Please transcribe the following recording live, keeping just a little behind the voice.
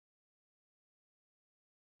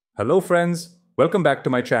Hello friends, welcome back to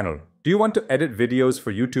my channel. Do you want to edit videos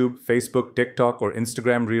for YouTube, Facebook, TikTok, or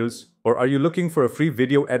Instagram Reels? Or are you looking for a free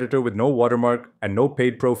video editor with no watermark and no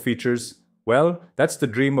paid pro features? Well, that's the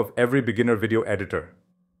dream of every beginner video editor.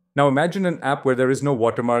 Now imagine an app where there is no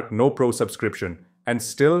watermark, no pro subscription, and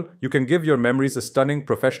still you can give your memories a stunning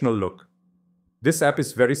professional look. This app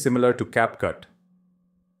is very similar to CapCut.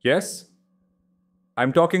 Yes?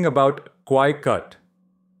 I'm talking about KwaiCut.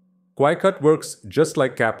 KwaiCut works just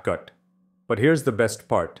like CapCut. But here's the best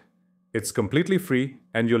part. It's completely free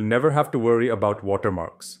and you'll never have to worry about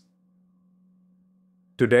watermarks.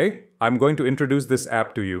 Today, I'm going to introduce this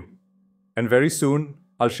app to you. And very soon,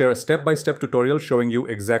 I'll share a step-by-step tutorial showing you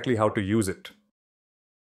exactly how to use it.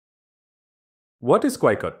 What is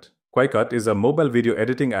KwaiCut? KwaiCut is a mobile video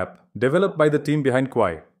editing app developed by the team behind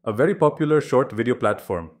Kwai, a very popular short video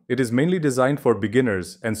platform. It is mainly designed for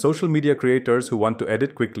beginners and social media creators who want to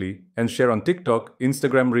edit quickly and share on TikTok,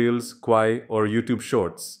 Instagram Reels, Kwai, or YouTube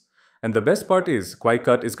Shorts. And the best part is,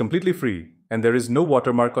 KwaiCut is completely free and there is no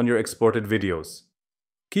watermark on your exported videos.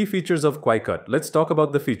 Key features of KwaiCut. Let's talk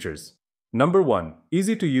about the features. Number 1.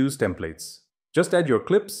 Easy to use templates. Just add your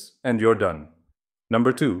clips and you're done.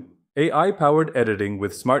 Number 2. AI-powered editing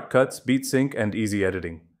with smart cuts, beat sync, and easy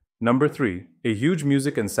editing. Number 3. A huge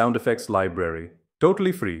music and sound effects library.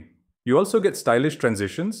 Totally free. You also get stylish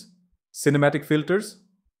transitions, cinematic filters,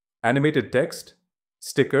 animated text,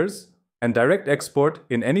 stickers, and direct export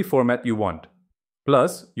in any format you want.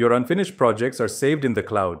 Plus, your unfinished projects are saved in the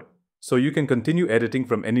cloud, so you can continue editing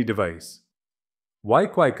from any device. Why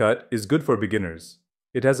KwaiCut is good for beginners?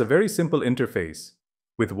 It has a very simple interface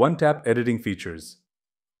with one-tap editing features.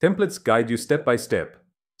 Templates guide you step by step,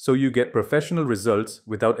 so you get professional results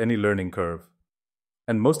without any learning curve.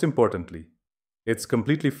 And most importantly, it's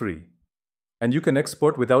completely free, and you can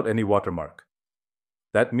export without any watermark.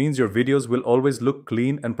 That means your videos will always look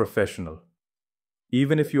clean and professional,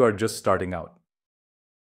 even if you are just starting out.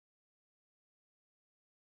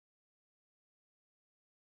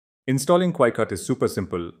 Installing KwaiCut is super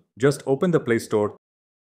simple. Just open the Play Store,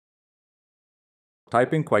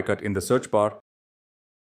 type in KwaiCut in the search bar,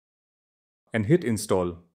 and hit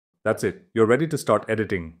install. That's it, you're ready to start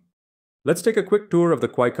editing. Let's take a quick tour of the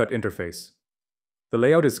KwaiCut interface. The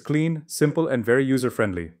layout is clean, simple, and very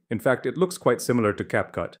user-friendly. In fact, it looks quite similar to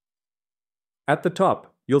CapCut. At the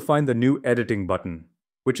top, you'll find the New Editing button,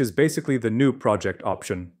 which is basically the New Project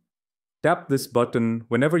option. Tap this button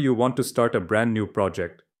whenever you want to start a brand new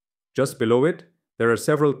project. Just below it, there are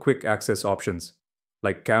several quick access options,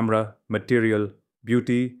 like camera, material,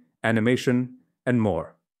 beauty, animation, and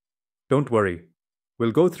more. Don't worry,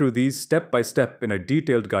 we'll go through these step by step in a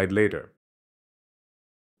detailed guide later.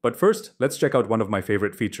 But first, let's check out one of my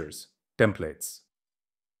favorite features, templates.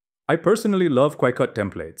 I personally love KwaiCut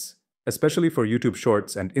templates, especially for YouTube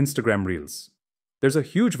Shorts and Instagram Reels. There's a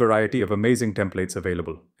huge variety of amazing templates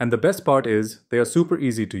available, and the best part is they are super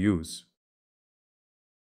easy to use.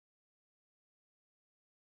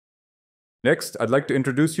 Next, I'd like to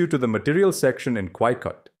introduce you to the Material section in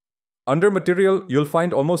KwaiCut. Under Material, you'll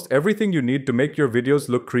find almost everything you need to make your videos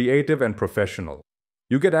look creative and professional.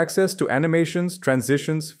 You get access to animations,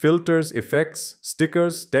 transitions, filters, effects,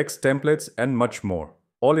 stickers, text templates, and much more,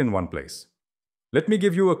 all in one place. Let me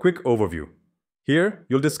give you a quick overview. Here,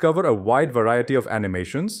 you'll discover a wide variety of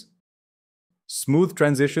animations, smooth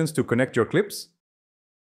transitions to connect your clips,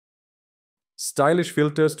 stylish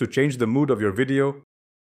filters to change the mood of your video,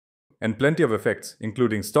 and plenty of effects,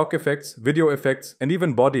 including stock effects, video effects, and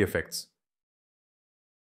even body effects.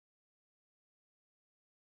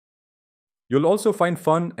 You'll also find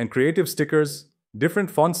fun and creative stickers, different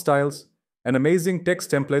font styles, and amazing text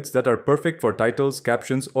templates that are perfect for titles,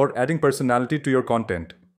 captions, or adding personality to your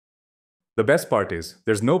content. The best part is,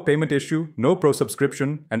 there's no payment issue, no pro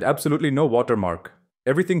subscription, and absolutely no watermark.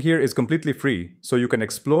 Everything here is completely free, so you can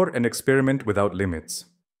explore and experiment without limits.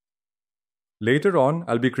 Later on,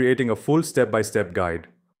 I'll be creating a full step-by-step guide,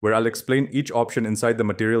 where I'll explain each option inside the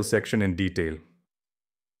Materials section in detail.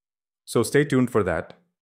 So stay tuned for that.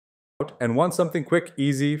 And want something quick,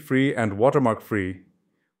 easy, free, and watermark-free?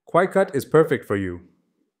 KwaiCut is perfect for you.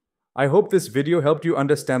 I hope this video helped you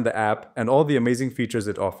understand the app and all the amazing features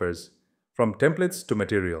it offers, from templates to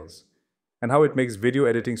materials, and how it makes video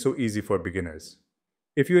editing so easy for beginners.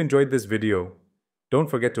 If you enjoyed this video,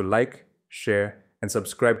 don't forget to like, share, and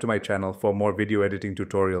subscribe to my channel for more video editing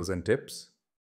tutorials and tips.